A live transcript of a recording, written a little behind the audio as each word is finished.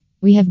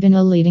We have been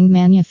a leading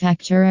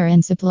manufacturer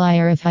and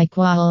supplier of high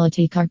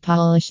quality car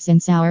polish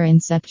since our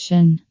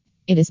inception.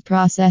 It is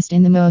processed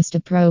in the most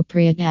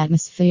appropriate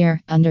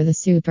atmosphere under the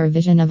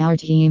supervision of our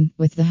team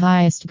with the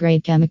highest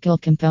grade chemical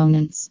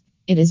components.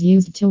 It is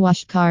used to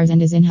wash cars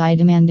and is in high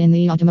demand in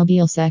the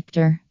automobile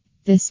sector.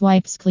 This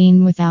wipes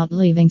clean without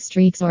leaving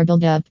streaks or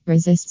buildup,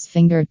 resists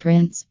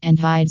fingerprints, and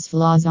hides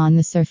flaws on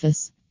the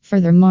surface.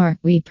 Furthermore,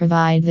 we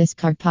provide this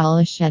car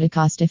polish at a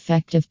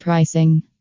cost-effective pricing.